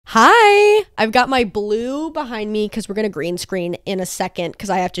Hi! I've got my blue behind me because we're going to green screen in a second because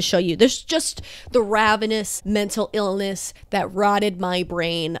I have to show you. There's just the ravenous mental illness that rotted my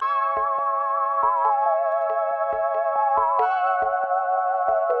brain.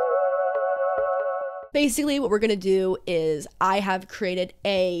 Basically, what we're gonna do is I have created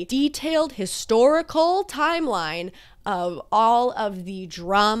a detailed historical timeline of all of the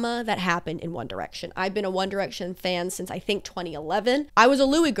drama that happened in One Direction. I've been a One Direction fan since I think 2011. I was a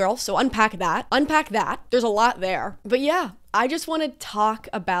Louis girl, so unpack that. Unpack that. There's a lot there. But yeah, I just want to talk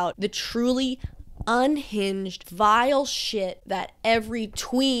about the truly unhinged, vile shit that every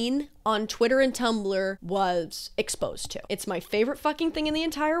tween on Twitter and Tumblr was exposed to. It's my favorite fucking thing in the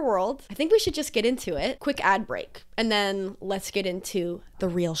entire world. I think we should just get into it. Quick ad break. And then let's get into the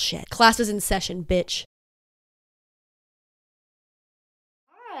real shit. Class is in session, bitch.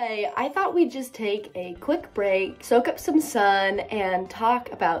 Hi, I thought we'd just take a quick break, soak up some sun, and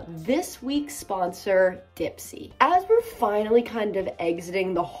talk about this week's sponsor, Dipsea. As we're finally kind of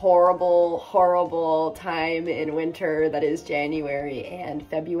exiting the horrible time in winter that is January and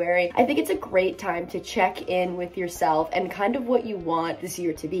February, I think it's a great time to check in with yourself and kind of what you want this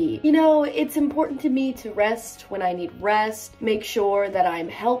year to be. You know, it's important to me to rest when I need rest, make sure that I'm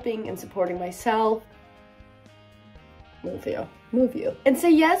helping and supporting myself. Move you. And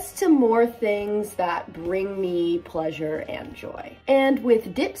say yes to more things that bring me pleasure and joy. And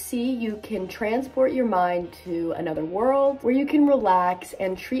with Dipsea, you can transport your mind to another world where you can relax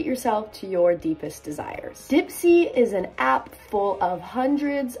and treat yourself to your deepest desires. Dipsea is an app full of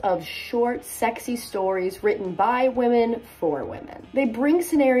hundreds of short, sexy stories written by women for women. They bring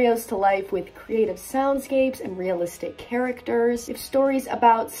scenarios to life with creative soundscapes and realistic characters. They have stories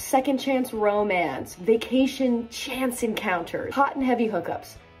about second chance romance, vacation chance encounters, hot and heavy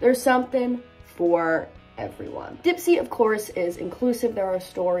hookups. There's something for everyone. Dipsea, of course, is inclusive. There are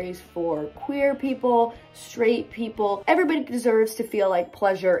stories for queer people, straight people. Everybody deserves to feel like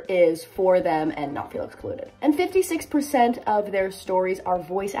pleasure is for them and not feel excluded. And 56% of their stories are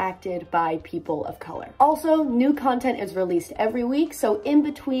voice acted by people of color. Also, new content is released every week, so in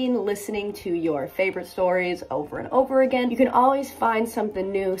between listening to your favorite stories over and over again, you can always find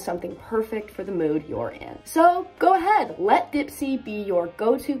something new, something perfect for the mood you're in. So go ahead, let Dipsea be your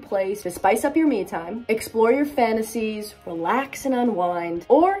go-to place to spice up your me time, explore your fantasies, relax and unwind,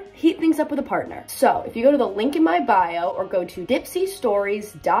 or heat things up with a partner. So if you go to the link in my bio or go to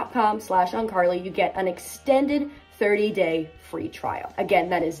dipseastories.com/uncarley, you get an extended 30-day free trial. Again,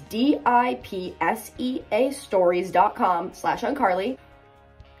 that is DIPSEA stories.com/uncarley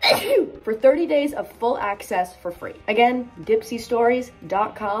for 30 days of full access for free. Again,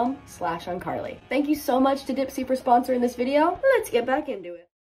 dipseastories.com/uncarley. Thank you so much to Dipsea for sponsoring this video. Let's get back into it.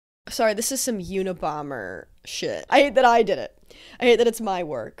 Sorry, this is some Unabomber shit. I hate that I did it. I hate that it's my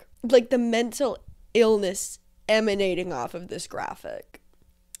work. Like, the mental illness emanating off of this graphic.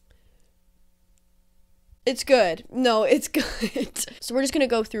 It's good. No, it's good. So we're just gonna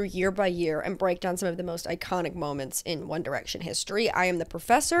go through year by year and break down some of the most iconic moments in One Direction history. I am the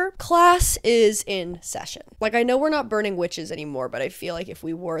professor. Class is in session. Like, I know we're not burning witches anymore, but I feel like if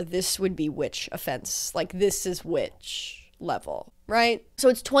we were, this would be witch offense. Like, this is witch level, right? So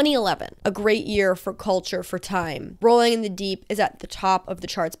it's 2011, a great year for culture, for time. Rolling in the Deep is at the top of the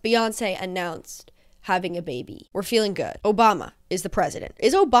charts. Beyonce announced having a baby. We're feeling good. Obama is the president.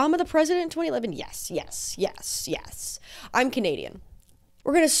 Is Obama the president in 2011? Yes. I'm Canadian.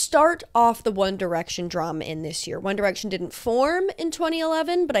 We're going to start off the One Direction drama in this year. One Direction didn't form in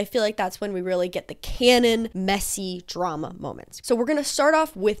 2011, but I feel like that's when we really get the canon, messy drama moments. So we're going to start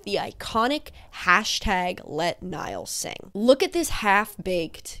off with the iconic hashtag Let Niall Sing. Look at this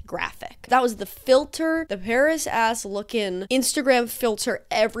half-baked graphic. That was the filter, the Paris-ass looking Instagram filter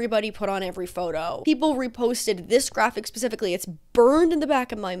everybody put on every photo. People reposted this graphic specifically. It's burned in the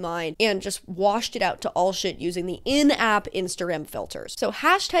back of my mind and just washed it out to all shit using the in-app Instagram filters. So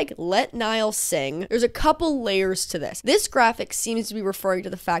hashtag Let Niall Sing. There's a couple layers to this. This graphic seems to be referring to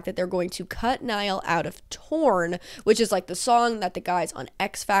the fact that they're going to cut Niall out of Torn, which is like the song that the guys on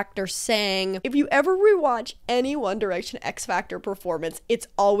X Factor sang. If you ever rewatch any One Direction X Factor performance, it's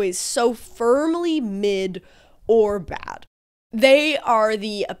always so firmly mid or bad. They are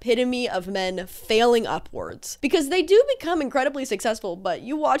the epitome of men failing upwards because they do become incredibly successful, but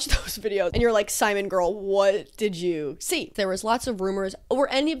you watch those videos and you're like, Simon girl, what did you see? There was lots of rumors. Were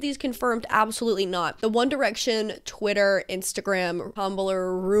any of these confirmed? Absolutely not. The One Direction Twitter, Instagram,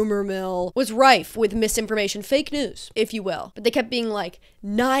 Tumblr, rumor mill was rife with misinformation, fake news, if you will. But they kept being like,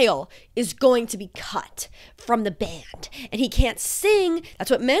 Niall is going to be cut from the band and he can't sing.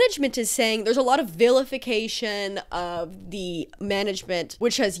 That's what management is saying. There's a lot of vilification of the the management,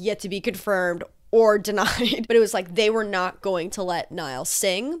 which has yet to be confirmed or denied, but it was like they were not going to let Niall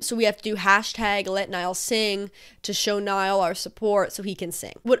sing. So we have to do hashtag let Niall sing to show Niall our support so he can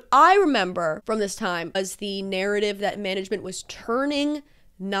sing. What I remember from this time was the narrative that management was turning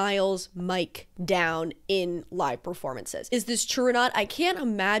Niall's mic down in live performances. Is this true or not? I can't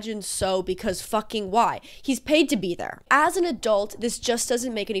imagine so, because fucking why? He's paid to be there. As an adult, this just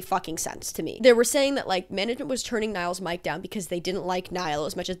doesn't make any fucking sense to me. They were saying that like management was turning Niall's mic down because they didn't like Niall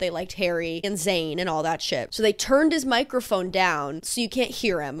as much as they liked Harry and Zayn and all that shit. So they turned his microphone down so you can't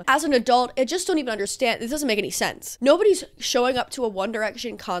hear him. As an adult, I just don't even understand. This doesn't make any sense. Nobody's showing up to a One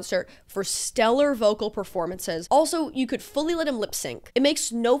Direction concert for stellar vocal performances. Also, you could fully let him lip sync. It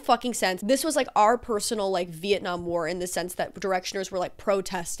makes no fucking sense. This was like our personal like Vietnam War, in the sense that Directioners were like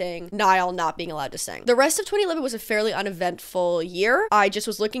protesting Niall not being allowed to sing. The rest of 2011 was a fairly uneventful year. I just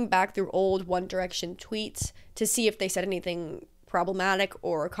was looking back through old One Direction tweets to see if they said anything problematic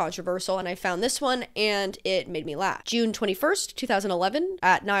or controversial, and I found this one and it made me laugh. June 21st, 2011,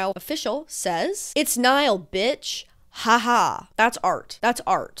 at Niall Official says, "It's Niall, bitch. Haha, that's art. That's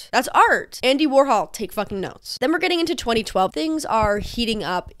art. That's art. Andy Warhol, take fucking notes." Then we're getting into 2012. Things are heating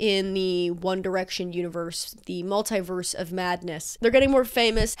up in the One Direction universe, the multiverse of madness. They're getting more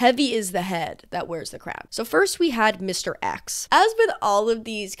famous. Heavy is the head that wears the crown. So first we had Mr. X. As with all of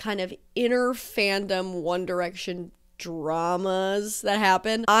these kind of inner fandom One Direction dramas that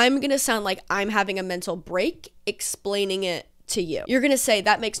happen, I'm gonna sound like I'm having a mental break explaining it to you. You're gonna say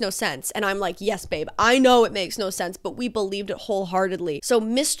that makes no sense, and I'm like, yes babe, I know it makes no sense, but we believed it wholeheartedly. So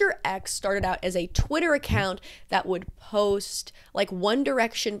Mr. X started out as a Twitter account that would post like One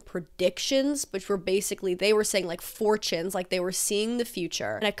Direction predictions, which were basically, they were saying like fortunes, like they were seeing the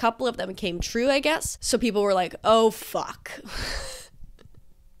future, and a couple of them came true, I guess. So people were like, oh fuck.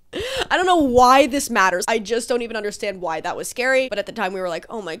 I don't know why this matters. I just don't even understand why that was scary. But at the time we were like,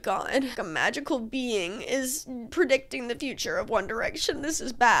 oh my god, a magical being is predicting the future of One Direction. This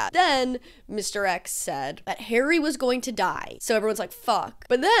is bad. Then Mr. X said that Harry was going to die. So everyone's like, fuck.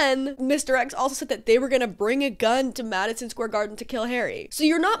 But then Mr. X also said that they were going to bring a gun to Madison Square Garden to kill Harry. So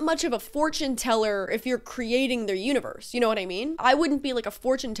you're not much of a fortune teller if you're creating their universe. You know what I mean? I wouldn't be like a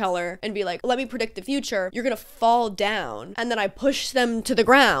fortune teller and be like, let me predict the future. You're going to fall down. And then I push them to the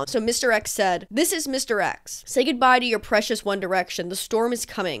ground. So Mr. X said, "This is Mr. X. Say goodbye to your precious One Direction. The storm is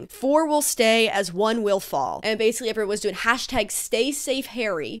coming. 4 will stay as 1 will fall." And basically everyone was doing hashtag stay safe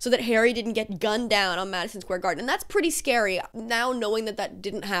Harry, so that Harry didn't get gunned down on Madison Square Garden. And that's pretty scary. Now knowing that that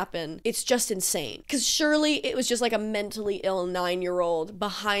didn't happen, it's just insane. Because surely it was just like a mentally ill 9-year-old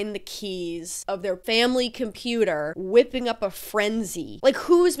behind the keys of their family computer, whipping up a frenzy. Like,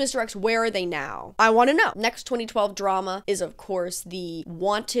 who is Mr. X? Where are they now? I want to know. Next 2012 drama is, of course, the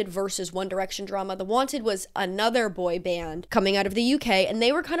Wanted versus One Direction drama. The Wanted was another boy band coming out of the UK, and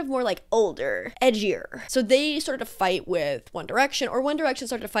they were kind of more like older, edgier. So they started to fight with One Direction, or One Direction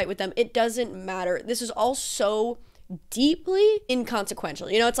started to fight with them. It doesn't matter. This is all so deeply inconsequential.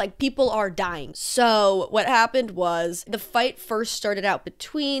 You know, it's like people are dying. So what happened was the fight first started out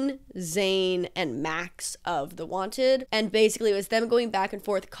between Zayn and Max of The Wanted, and basically it was them going back and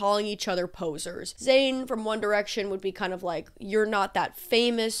forth calling each other posers. Zayn from One Direction would be kind of like, you're not that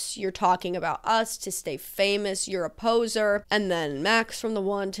famous, you're talking about us to stay famous, you're a poser. And then Max from The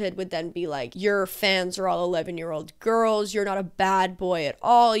Wanted would then be like, your fans are all 11-year-old girls, you're not a bad boy at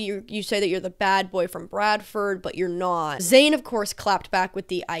all, you say that you're the bad boy from Bradford, but you're not. Zayn, of course, clapped back with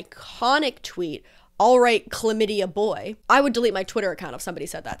the iconic tweet, "All right, chlamydia boy." I would delete my Twitter account if somebody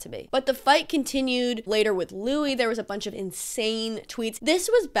said that to me. But the fight continued later with Louis. There was a bunch of insane tweets. This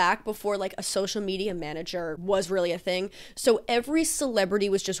was back before like a social media manager was really a thing. So every celebrity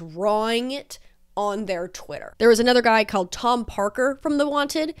was just rawing it on their Twitter. There was another guy called Tom Parker from The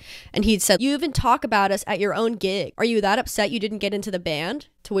Wanted, and he'd said, "You even talk about us at your own gig. Are you that upset you didn't get into the band?"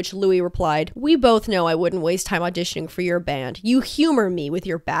 To which Louis replied, "We both know I wouldn't waste time auditioning for your band. You humor me with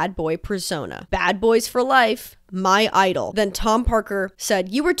your bad boy persona. Bad boys for life. My idol." Then Tom Parker said,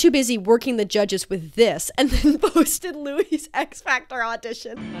 "You were too busy working the judges with this," and then posted Louis' X Factor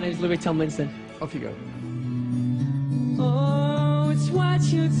audition. My name's Louis Tomlinson. Off you go. Oh, it's what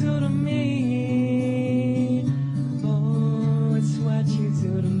you do to me. Oh, it's what you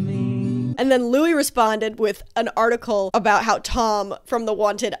do to me. And then Louis responded with an article about how Tom from The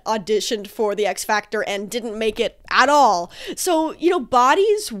Wanted auditioned for the X Factor and didn't make it at all. So, you know,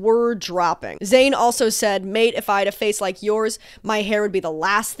 bodies were dropping. Zayn also said, mate, if I had a face like yours, my hair would be the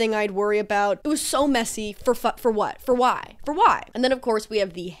last thing I'd worry about. It was so messy. For what? For why? For why? And then, of course, we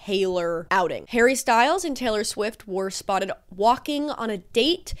have the Haler outing. Harry Styles and Taylor Swift were spotted walking on a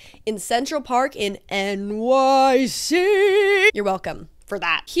date in Central Park in NYC. You're welcome for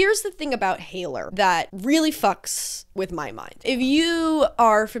that. Here's the thing about Haler that really fucks with my mind. If you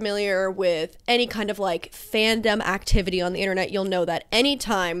are familiar with any kind of like fandom activity on the internet, you'll know that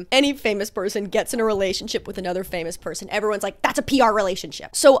anytime any famous person gets in a relationship with another famous person, everyone's like, that's a PR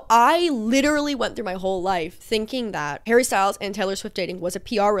relationship. So I literally went through my whole life thinking that Harry Styles and Taylor Swift dating was a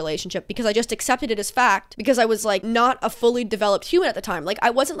PR relationship because I just accepted it as fact because I was like not a fully developed human at the time. Like I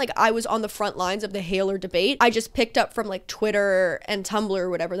wasn't like I was on the front lines of the Haler debate. I just picked up from like Twitter and Tumblr or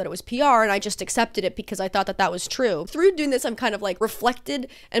whatever that it was PR, and I just accepted it because I thought that that was true. Through doing this, I'm kind of like reflected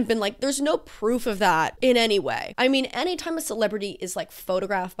and been like, there's no proof of that in any way. I mean, anytime a celebrity is like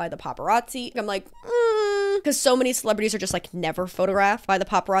photographed by the paparazzi, I'm like, because so many celebrities are just like never photographed by the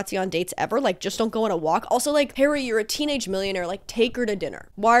paparazzi on dates ever. Like, just don't go on a walk. Also, like, Harry, you're a teenage millionaire. Like, take her to dinner.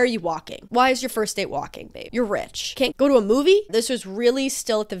 Why are you walking? Why is your first date walking, babe? You're rich. Can't go to a movie? This was really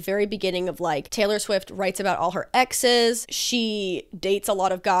still at the very beginning of like Taylor Swift writes about all her exes. She dates a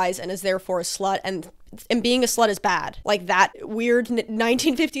lot of guys and is therefore a slut, and being a slut is bad. Like that weird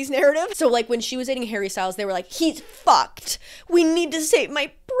 1950s narrative. So like when she was dating Harry Styles, they were like, he's fucked. We need to save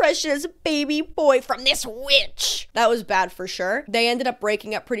my precious baby boy from this witch. That was bad for sure. They ended up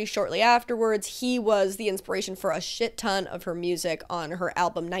breaking up pretty shortly afterwards. He was the inspiration for a shit ton of her music on her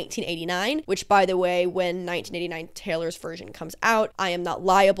album 1989, which by the way, when 1989 Taylor's version comes out, I am not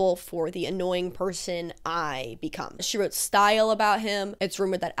liable for the annoying person I become. She wrote Style about him. It's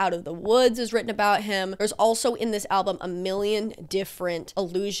rumored that Out of the Woods is written about him. There's also in this album a million different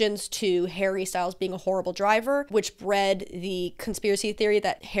allusions to Harry Styles being a horrible driver, which bred the conspiracy theory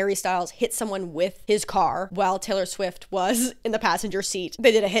that Harry Styles hit someone with his car while Taylor Swift was in the passenger seat.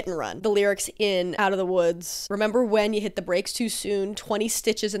 They did a hit and run. The lyrics in Out of the Woods, remember when you hit the brakes too soon, 20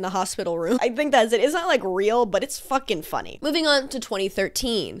 stitches in the hospital room. I think that's it. It's not like real, but it's fucking funny. Moving on to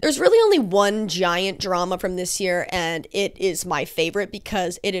 2013. There's really only one giant drama from this year, and it is my favorite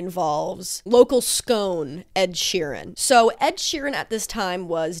because it involves local scone Ed Sheeran. So Ed Sheeran at this time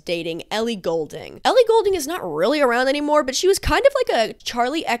was dating Ellie Goulding. Ellie Goulding is not really around anymore, but she was kind of like a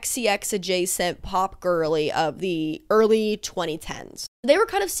Charlie XCX adjacent pop girly of the early 2010s. They were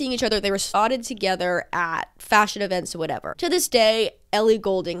kind of seeing each other. They were spotted together at fashion events or whatever. To this day, Ellie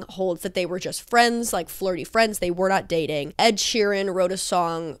Goulding holds that they were just friends, like flirty friends. They were not dating. Ed Sheeran wrote a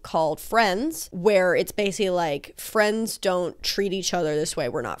song called Friends, where it's basically like, friends don't treat each other this way.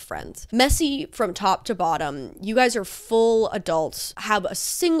 We're not friends. Messy from top to bottom. You guys are full adults. Have a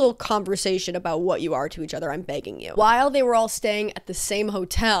single conversation about what you are to each other. I'm begging you. While they were all staying at the same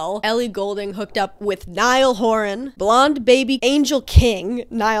hotel, Ellie Goulding hooked up with Niall Horan, blonde baby angel king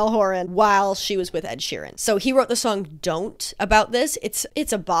Niall Horan, while she was with Ed Sheeran. So he wrote the song Don't about this.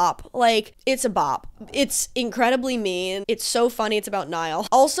 It's a bop. Like, it's a bop. It's incredibly mean. It's so funny. It's about Niall.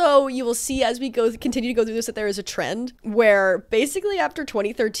 Also, you will see as we continue to go through this that there is a trend where basically after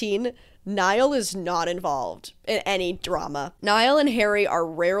 2013, Niall is not involved in any drama. Niall and Harry are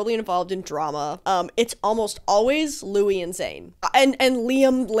rarely involved in drama. It's almost always Louis and Zayn. And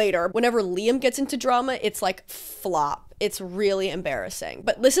Liam later. Whenever Liam gets into drama, it's like flop. It's really embarrassing.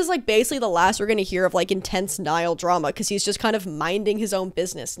 But this is like basically the last we're gonna hear of like intense Niall drama because he's just kind of minding his own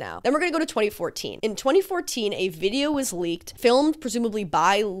business now. Then we're gonna go to 2014. In 2014, a video was leaked, filmed presumably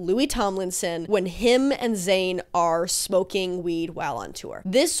by Louis Tomlinson, when him and Zayn are smoking weed while on tour.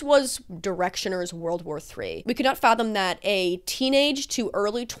 This was Directioner's World War III. We could not fathom that a teenage to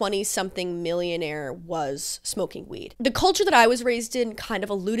early 20-something millionaire was smoking weed. The culture that I was raised in kind of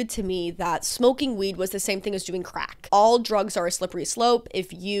alluded to me that smoking weed was the same thing as doing crack. All drugs are a slippery slope.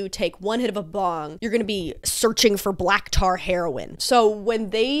 If you take one hit of a bong, you're gonna be searching for black tar heroin. So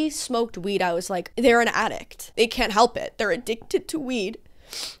when they smoked weed, I was like, they're an addict. They can't help it. They're addicted to weed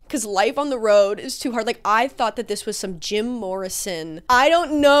because life on the road is too hard. Like, I thought that this was some Jim Morrison. I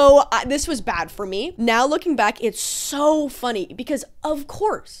don't know. This was bad for me. Now looking back, it's so funny because of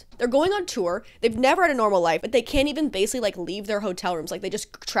course they're going on tour. They've never had a normal life, but they can't even basically like leave their hotel rooms. Like, they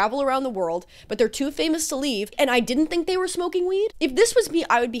just travel around the world, but they're too famous to leave. And I didn't think they were smoking weed. If this was me,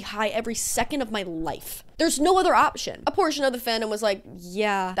 I would be high every second of my life. There's no other option. A portion of the fandom was like,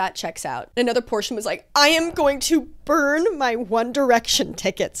 yeah, that checks out. Another portion was like, I am going to burn my One Direction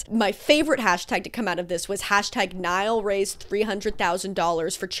tickets. hashtags. My favorite hashtag to come out of this was hashtag Niall raised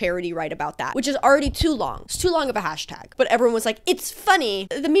 $300,000 for charity right about that, which is already too long. It's too long of a hashtag. But everyone was like, it's funny.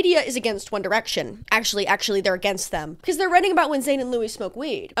 The media is against One Direction. Actually, they're against them because they're writing about when Zayn and Louis smoke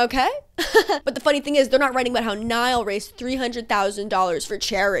weed, okay? But the funny thing is, they're not writing about how Niall raised $300,000 for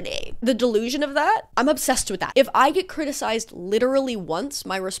charity. The delusion of that, I'm obsessed with that. If I get criticized literally once,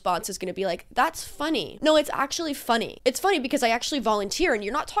 my response is going to be like, that's funny. No, it's actually funny. It's funny because I actually volunteer, and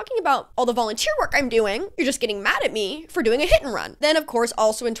you're not talking about all the volunteer work I'm doing. You're just getting mad at me for doing a hit and run. Then, of course,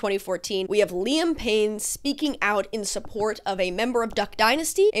 also in 2014, we have Liam Payne speaking out in support of a member of Duck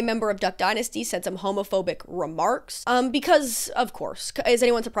Dynasty. A member of Duck Dynasty said some homophobic remarks because, of course, is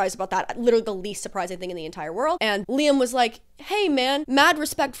anyone surprised about that? Literally the least surprising thing in the entire world. And Liam was like, hey man, mad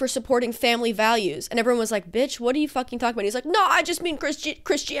respect for supporting family values. And everyone was like, bitch, what are you fucking talking about? He's like, no, I just mean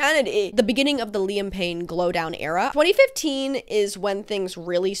Christianity. The beginning of the Liam Payne glow down era. 2015 is when things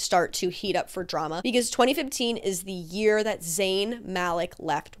really start to heat up for drama, because 2015 is the year that Zayn Malik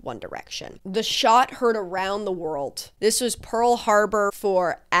left One Direction. The shot heard around the world. This was Pearl Harbor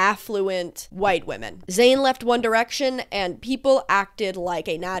for affluent white women. Zayn left One Direction and people acted like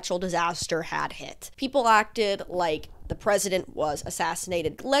a natural disaster had hit. People acted like the president was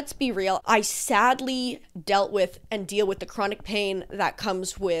assassinated. Let's be real. I sadly dealt with and deal with the chronic pain that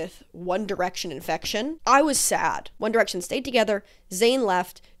comes with One Direction infection. I was sad. One Direction stayed together. Zayn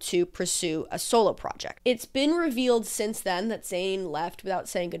left to pursue a solo project. It's been revealed since then that Zayn left without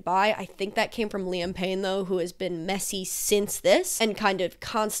saying goodbye. I think that came from Liam Payne, though, who has been messy since this and kind of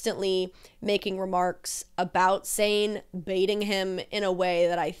constantly making remarks about Zayn, baiting him in a way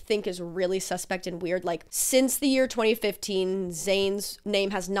that I think is really suspect and weird. Like, since the year 2015, Zayn's name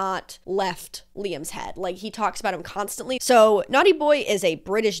has not left Liam's head. Like, he talks about him constantly. So, Naughty Boy is a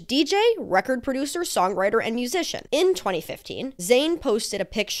British DJ, record producer, songwriter, and musician. In 2015, Zayn posted a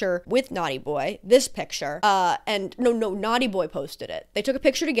picture with Naughty Boy, this picture, and no, Naughty Boy posted it. They took a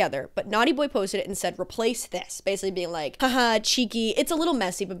picture together, but Naughty Boy posted it and said, replace this, basically being like, haha, cheeky. It's a little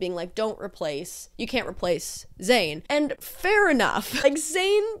messy, but being like, you can't replace Zayn. And fair enough. Like,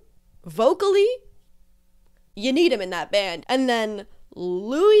 Zayn, vocally, you need him in that band. And then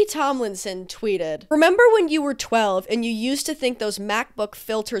Louis Tomlinson tweeted, remember when you were 12 and you used to think those MacBook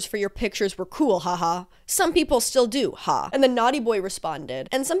filters for your pictures were cool, haha? Some people still do, ha. And then Naughty Boy responded,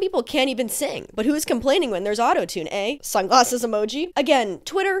 and some people can't even sing, but who's complaining when there's auto-tune, eh? Sunglasses emoji. Again,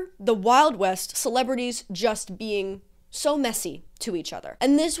 Twitter, the Wild West, celebrities just being so messy to each other.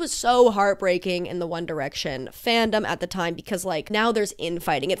 And this was so heartbreaking in the One Direction fandom at the time, because like now there's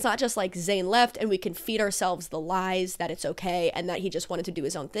infighting. It's not just like Zayn left and we can feed ourselves the lies that it's okay and that he just wanted to do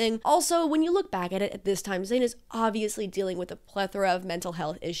his own thing. Also, when you look back at it at this time, Zayn is obviously dealing with a plethora of mental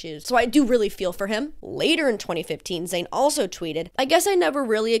health issues. So I do really feel for him. Later in 2015, Zayn also tweeted, I guess I never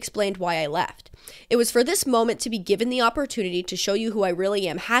really explained why I left. It was for this moment to be given the opportunity to show you who I really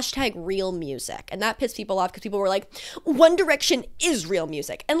am. Hashtag real music. And that pissed people off because people were like, One Direction is real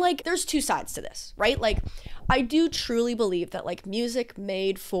music. And like, there's two sides to this, right? Like, I do truly believe that like music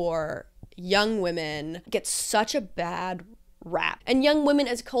made for young women gets such a bad rap. And young women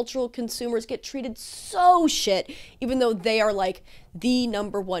as cultural consumers get treated so shit, even though they are like the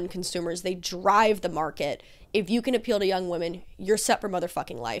number one consumers. They drive the market. If you can appeal to young women, you're set for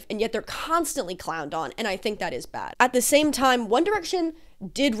motherfucking life. And yet they're constantly clowned on, and I think that is bad. At the same time, One Direction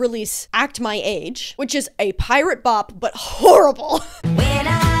did release Act My Age, which is a pirate bop, but horrible. When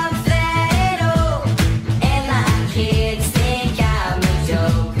I'm fed up and my kids think I'm a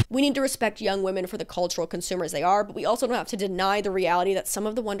joke. We need to respect young women for the cultural consumers they are, but we also don't have to deny the reality that some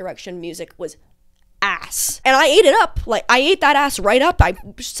of the One Direction music was ass. And I ate it up. Like, I ate that ass right up. I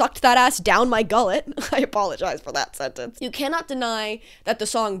sucked that ass down my gullet. I apologize for that sentence. You cannot deny that the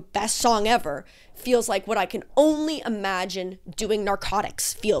song Best Song Ever feels like what I can only imagine doing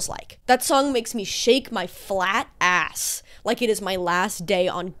narcotics feels like. That song makes me shake my flat ass like it is my last day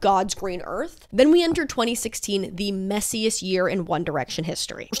on God's green earth. Then we enter 2016, the messiest year in One Direction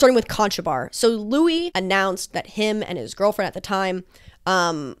history. We're starting with Concha Bar. So Louis announced that him and his girlfriend at the time,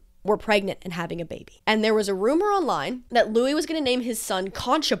 were pregnant and having a baby. And there was a rumor online that Louis was going to name his son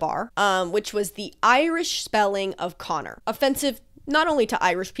Conchabar, which was the Irish spelling of Connor. Offensive not only to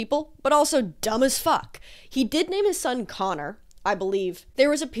Irish people, but also dumb as fuck. He did name his son Connor, I believe. There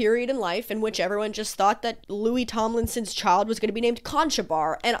was a period in life in which everyone just thought that Louis Tomlinson's child was going to be named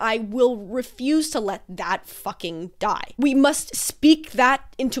Conchabar, and I will refuse to let that fucking die. We must speak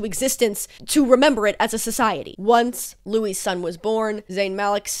that into existence to remember it as a society. Once Louis' son was born, Zayn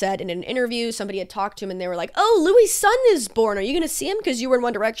Malik said in an interview, somebody had talked to him and they were like, oh, Louis' son is born. Are you going to see him because you were in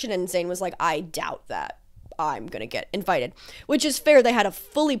One Direction? And Zayn was like, I doubt that. I'm gonna get invited. Which is fair, they had a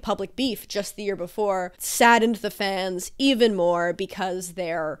fully public beef just the year before. Saddened the fans even more because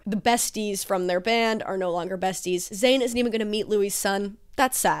the besties from their band are no longer besties. Zayn isn't even gonna meet Louis' son.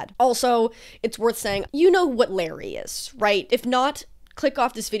 That's sad. Also, it's worth saying, you know what Larry is, right? If not, click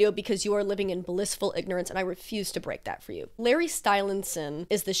off this video because you are living in blissful ignorance and I refuse to break that for you. Larry Stylinson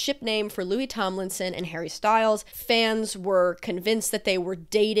is the ship name for Louis Tomlinson and Harry Styles. Fans were convinced that they were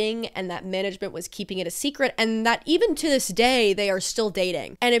dating and that management was keeping it a secret, and that even to this day, they are still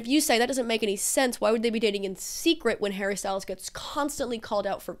dating. And if you say that doesn't make any sense, why would they be dating in secret when Harry Styles gets constantly called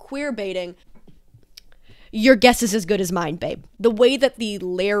out for queer baiting? Your guess is as good as mine, babe. The way that the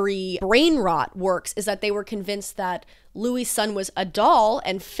Larry brain rot works is that they were convinced that Louis' son was a doll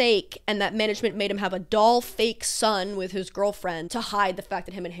and fake, and that management made him have a doll fake son with his girlfriend to hide the fact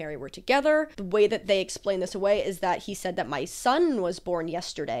that him and Harry were together. The way that they explain this away is that he said that my son was born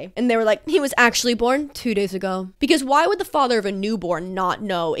yesterday. And they were like, he was actually born 2 days ago. Because why would the father of a newborn not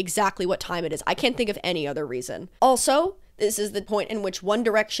know exactly what time it is? I can't think of any other reason. Also, this is the point in which One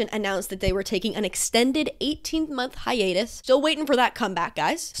Direction announced that they were taking an extended 18-month hiatus. Still waiting for that comeback,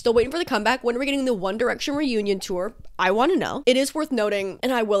 guys. Still waiting for the comeback. When are we getting the One Direction reunion tour? I want to know. It is worth noting,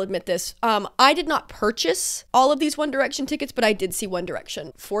 and I will admit this, I did not purchase all of these One Direction tickets, but I did see One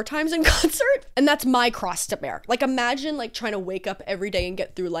Direction 4 times in concert, and that's my cross to bear. Like, imagine, like, trying to wake up every day and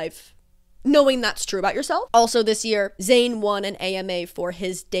get through life knowing that's true about yourself. Also this year, Zayn won an AMA for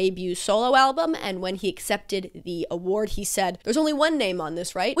his debut solo album, and when he accepted the award, he said, "There's only one name on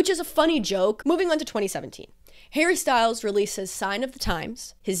this, right?" Which is a funny joke. Moving on to 2017. Harry Styles releases Sign of the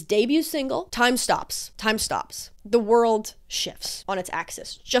Times, his debut single. Time stops. Time stops. The world shifts on its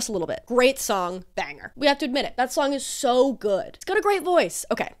axis just a little bit. Great song, banger. We have to admit it. That song is so good. It's got a great voice.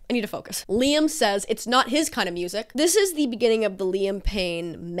 Okay, I need to focus. Liam says it's not his kind of music. This is the beginning of the Liam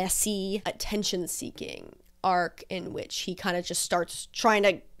Payne messy, attention-seeking arc in which he kind of just starts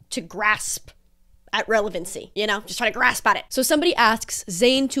trying to grasp at relevancy, you know, just try to grasp at it. So somebody asks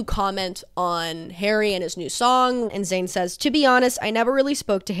Zayn to comment on Harry and his new song, and Zayn says, "To be honest, I never really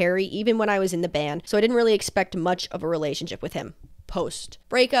spoke to Harry, even when I was in the band, so I didn't really expect much of a relationship with him." Post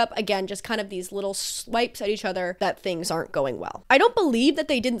breakup, again, just kind of these little swipes at each other that things aren't going well. I don't believe that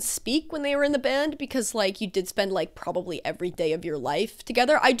they didn't speak when they were in the band, because like you did spend like probably every day of your life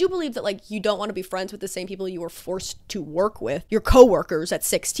together. I do believe that like you don't want to be friends with the same people you were forced to work with, your co-workers at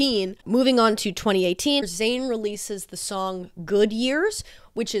 16. Moving on to 2018, Zayn releases the song Good Years,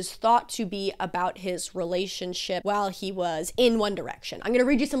 which is thought to be about his relationship while he was in One Direction. I'm gonna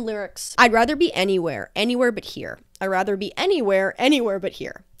read you some lyrics. "I'd rather be anywhere, anywhere but here. I'd rather be anywhere, anywhere but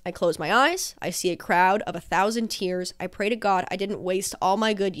here. I close my eyes, I see a crowd of 1,000 tears. I pray to God I didn't waste all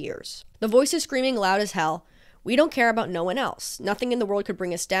my good years. The voice is screaming loud as hell. We don't care about no one else. Nothing in the world could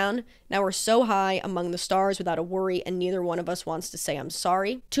bring us down. Now we're so high among the stars without a worry, and neither one of us wants to say I'm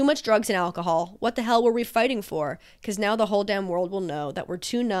sorry. Too much drugs and alcohol. What the hell were we fighting for? 'Cause now the whole damn world will know that we're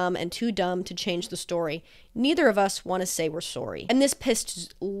too numb and too dumb to change the story. Neither of us want to say we're sorry." And this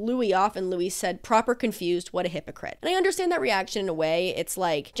pissed Louis off, and Louis said, "Proper confused, what a hypocrite." And I understand that reaction in a way. It's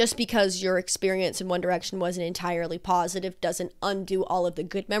like, just because your experience in One Direction wasn't entirely positive doesn't undo all of the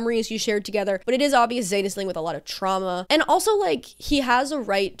good memories you shared together. But it is obvious Zayn is dealing with a lot of trauma. And also, like, he has a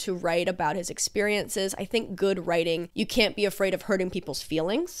right to write about his experiences. I think good writing, you can't be afraid of hurting people's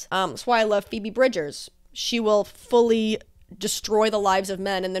feelings. That's why I love Phoebe Bridgers. She will fully destroy the lives of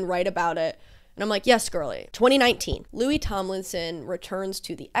men and then write about it. And I'm like, yes, girly. 2019, Louis Tomlinson returns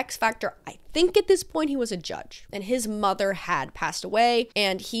to the X Factor. I think at this point he was a judge, and his mother had passed away,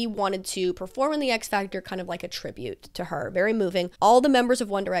 and he wanted to perform in the X Factor kind of like a tribute to her. Very moving. All the members of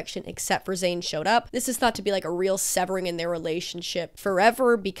One Direction except for Zayn showed up. This is thought to be like a real severing in their relationship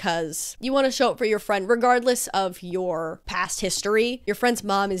forever, because you want to show up for your friend regardless of your past history. Your friend's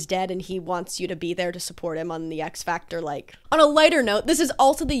mom is dead and he wants you to be there to support him on the X Factor. Like, on a lighter note, this is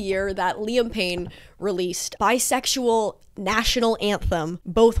also the year that Liam Payne released bisexual national anthem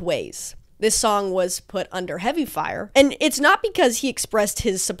Both Ways. This song was put under heavy fire, and it's not because he expressed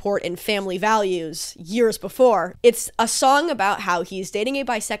his support in family values years before. It's a song about how he's dating a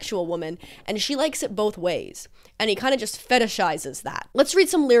bisexual woman and she likes it both ways, and he kind of just fetishizes that. Let's read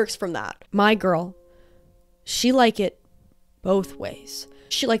some lyrics from that. "My girl, she like it both ways.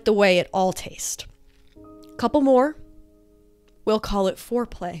 She like the way it all taste. Couple more, we'll call it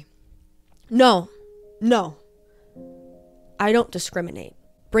foreplay. No, I don't discriminate.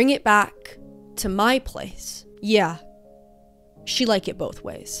 Bring it back to my place. Yeah, she like it both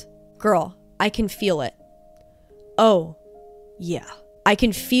ways. Girl, I can feel it. Oh, yeah. I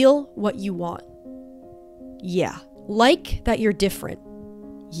can feel what you want. Yeah. Like that you're different.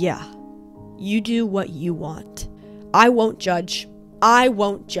 Yeah. You do what you want. I won't judge. I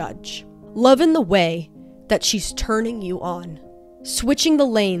won't judge. Loving the way that she's turning you on. Switching the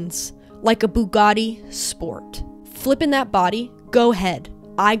lanes like a Bugatti Sport. Flipping that body, go head.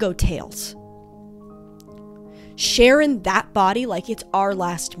 I go tails. Sharing that body like it's our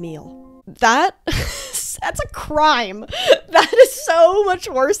last meal. That's a crime. That is so much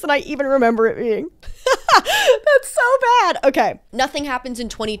worse than I even remember it being. That's so bad. Okay. Nothing happens in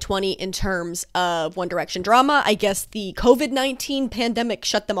 2020 in terms of One Direction drama. I guess the COVID-19 pandemic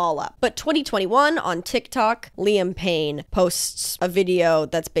shut them all up. But 2021 on TikTok, Liam Payne posts a video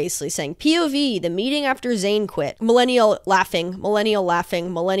that's basically saying, POV, the meeting after Zayn quit. Millennial laughing, millennial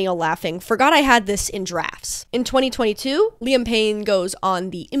laughing, millennial laughing. Forgot I had this in drafts. In 2022, Liam Payne goes on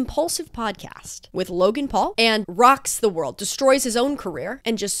the Impulsive podcast with Logan Paul and rocks the world, destroys his own career,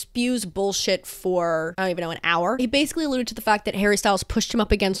 and just spews bullshit for, I don't even know, an hour. He basically alluded to the fact that Harry Styles pushed him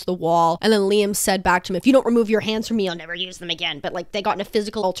up against the wall, and then Liam said back to him, if you don't remove your hands from me, I'll never use them again. But like, they got in a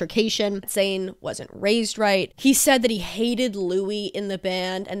physical altercation. Zayn wasn't raised right. He said that he hated Louis in the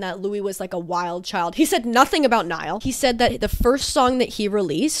band and that Louis was like a wild child. He said nothing about Niall. He said that the first song that he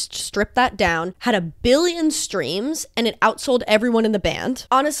released, Strip That Down, had 1 billion streams and it outsold everyone in the band.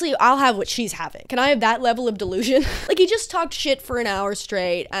 Honestly, I'll have what she's having. Can I have that level of delusion? Like, he just talked shit for an hour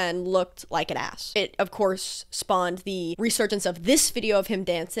straight and looked like an ass. It, of course, spawned the resurgence of this video of him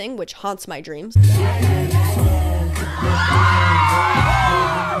dancing, which haunts my dreams.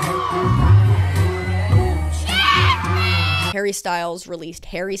 Harry Styles released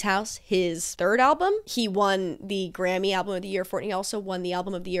Harry's House, his third album. He won the Grammy Album of the Year for it. And he also won the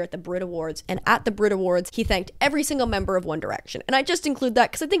Album of the Year at the Brit Awards. And at the Brit Awards, he thanked every single member of One Direction. And I just include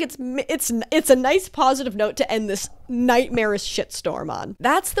that because I think it's a nice positive note to end this nightmarish shitstorm on.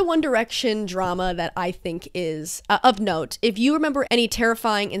 That's the One Direction drama that I think is of note. If you remember any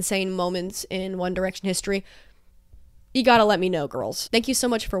terrifying, insane moments in One Direction history, you gotta let me know, girls. Thank you so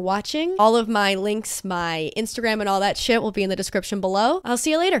much for watching. All of my links, my Instagram and all that shit will be in the description below. I'll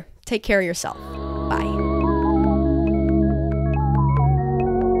see you later. Take care of yourself.